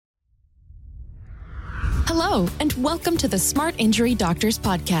Hello, and welcome to the Smart Injury Doctors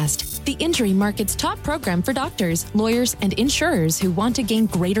Podcast, the injury market's top program for doctors, lawyers, and insurers who want to gain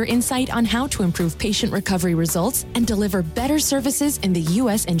greater insight on how to improve patient recovery results and deliver better services in the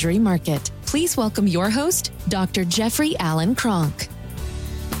U.S. injury market. Please welcome your host, Dr. Jeffrey Allen Kronk.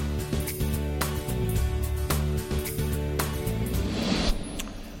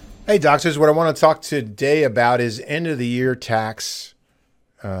 Hey, doctors, what I want to talk today about is end of the year tax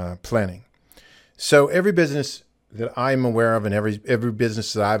planning. So every business that I'm aware of and every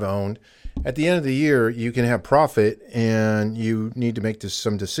business that I've owned, at the end of the year, you can have profit and you need to make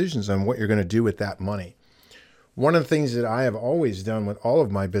some decisions on what you're going to do with that money. One of the things that I have always done with all of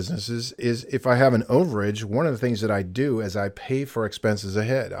my businesses is if I have an overage, one of the things that I do is I pay for expenses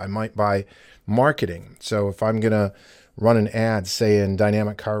ahead. I might buy marketing. So if I'm going to run an ad, say in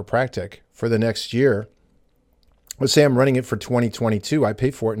Dynamic Chiropractic for the next year, let's say I'm running it for 2022, I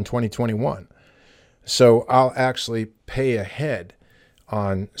pay for it in 2021. So I'll actually pay ahead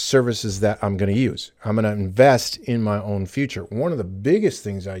on services that I'm going to use. I'm going to invest in my own future. One of the biggest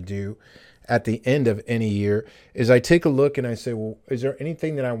things I do at the end of any year is I take a look and I say, well, is there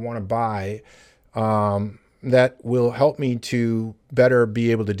anything that I want to buy that will help me to better be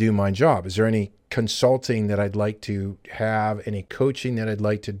able to do my job? Is there any consulting that I'd like to have, any coaching that I'd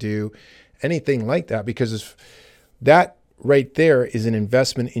like to do, anything like that? Because that right there is an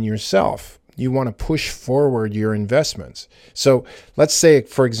investment in yourself. You want to push forward your investments. So let's say,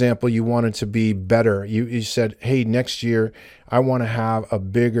 for example, you wanted to be better. You said, hey, next year, I want to have a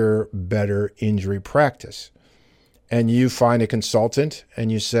bigger, better injury practice. And you find a consultant and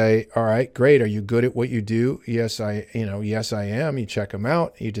you say, all right, great. Are you good at what you do? Yes, I am. You check them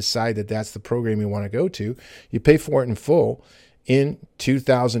out. You decide that that's the program you want to go to. You pay for it in full in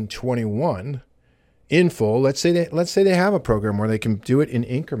 2021. In full. Let's say they have a program where they can do it in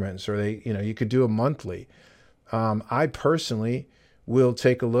increments, or you could do a monthly. I personally will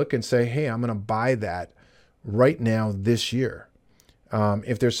take a look and say, hey, I'm going to buy that right now this year.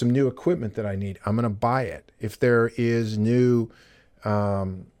 If there's some new equipment that I need, I'm going to buy it. If there is new,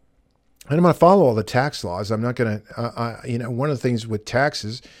 and I'm going to follow all the tax laws. I'm not going to, one of the things with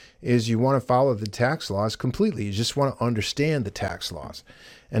taxes is you want to follow the tax laws completely. You just want to understand the tax laws,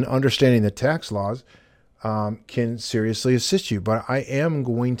 and understanding the tax laws can seriously assist you. But I am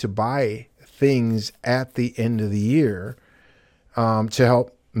going to buy things at the end of the year to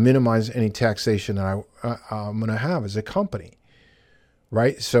help minimize any taxation that I'm going to have as a company.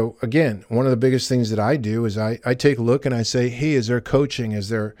 Right. So again, one of the biggest things that I do is I take a look and I say, hey, is there coaching? Is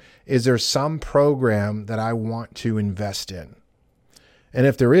there some program that I want to invest in? And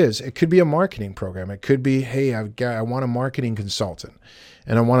if there is, it could be a marketing program. It could be, hey, I want a marketing consultant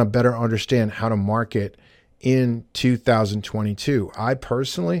and I want to better understand how to market in 2022. I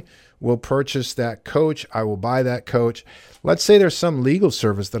personally will purchase that coach. I will buy that coach. Let's say there's some legal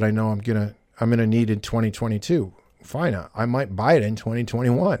service that I know I'm gonna need in 2022. Fine, I might buy it in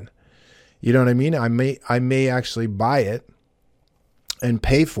 2021. You know what I mean? I may actually buy it and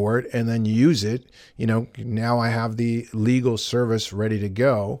pay for it and then use it. Now I have the legal service ready to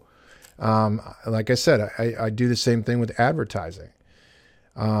go. Like I said, I do the same thing with advertising.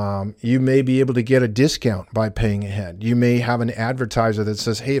 You may be able to get a discount by paying ahead. You may have an advertiser that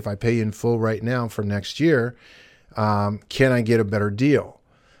says, hey, if I pay in full right now for next year, can I get a better deal?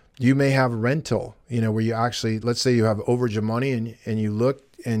 You may have rental, where you actually, let's say you have overage of money and you look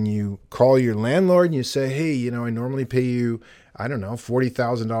and you call your landlord and you say, hey, I normally pay you, I don't know, $40,000,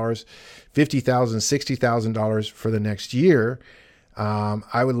 $50,000, $60,000 for the next year.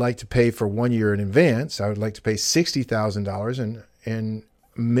 I would like to pay for 1 year in advance. I would like to pay $60,000 and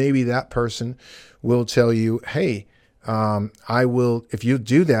maybe that person will tell you, hey, I will, if you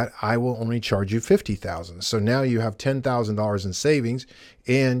do that, I will only charge you $50,000. So now you have $10,000 in savings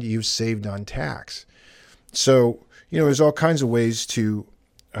and you've saved on tax. So, there's all kinds of ways to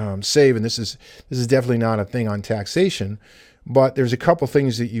save. And this is definitely not a thing on taxation, but there's a couple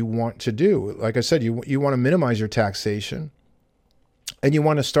things that you want to do. Like I said, you want to minimize your taxation and you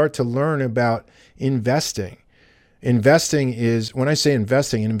want to start to learn about investing. Investing is, when I say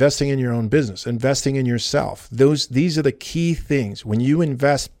investing in your own business, investing in yourself. These are the key things. When you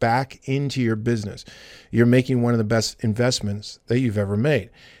invest back into your business, you're making one of the best investments that you've ever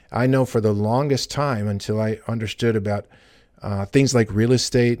made. I know for the longest time, until I understood about things like real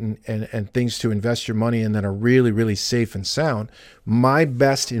estate and things to invest your money in that are really, really safe and sound, my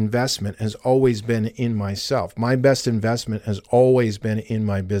best investment has always been in myself. My best investment has always been in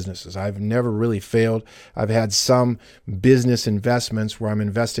my businesses. I've never really failed. I've had some business investments where I'm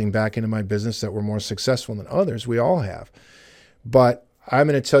investing back into my business that were more successful than others. We all have. But I'm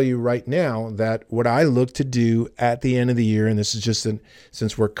going to tell you right now that what I look to do at the end of the year, and this is just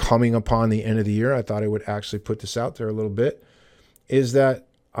since we're coming upon the end of the year, I thought I would actually put this out there a little bit, is that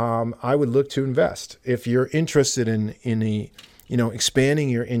I would look to invest. If you're interested in expanding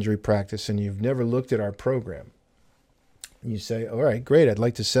your injury practice and you've never looked at our program, you say, all right, great, I'd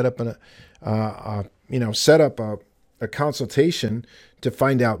like to set up a consultation to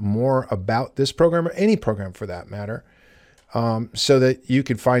find out more about this program, or any program for that matter, so that you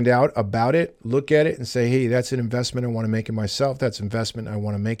could find out about it, look at it, and say, hey, that's an investment I want to make in myself. That's an investment I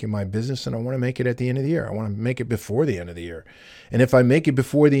want to make in my business, and I want to make it at the end of the year. I want to make it before the end of the year. And if I make it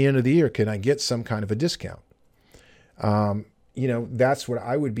before the end of the year, can I get some kind of a discount? That's what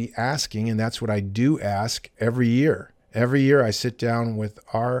I would be asking, and that's what I do ask every year. Every year I sit down with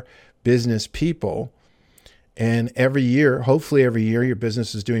our business people, and every year, hopefully every year, your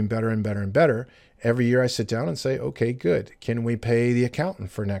business is doing better and better and better. Every year I sit down and say, okay, good. Can we pay the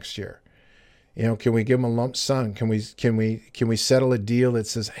accountant for next year? Can we give them a lump sum? Can we settle a deal that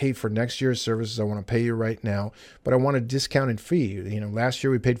says, hey, for next year's services, I want to pay you right now, but I want a discounted fee. Last year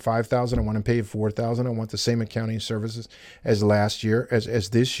we paid $5,000. I want to pay you $4,000. I want the same accounting services as last year, as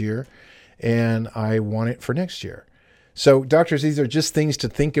this year, and I want it for next year. So, doctors, these are just things to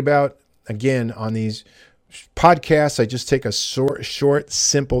think about. Again, on these podcasts, I just take a short,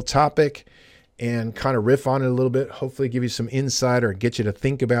 simple topic and kind of riff on it a little bit, hopefully give you some insight or get you to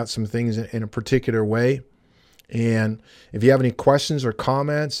think about some things in a particular way. And if you have any questions or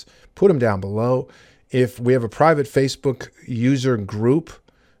comments, put them down below. If we have a private Facebook user group,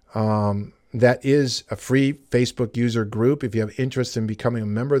 that is a free Facebook user group. If you have interest in becoming a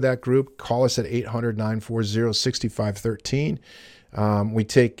member of that group, call us at 800-940-6513. We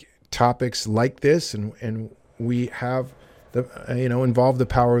take topics like this and we have involve the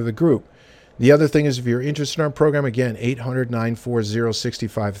power of the group. The other thing is, if you're interested in our program, again,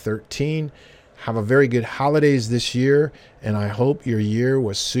 800-940-6513. Have a very good holidays this year, and I hope your year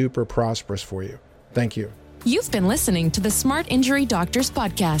was super prosperous for you. Thank you. You've been listening to the Smart Injury Doctors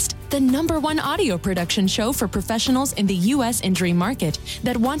Podcast, the #1 audio production show for professionals in the U.S. injury market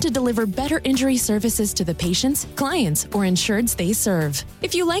that want to deliver better injury services to the patients, clients, or insureds they serve.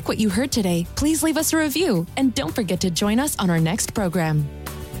 If you like what you heard today, please leave us a review, and don't forget to join us on our next program.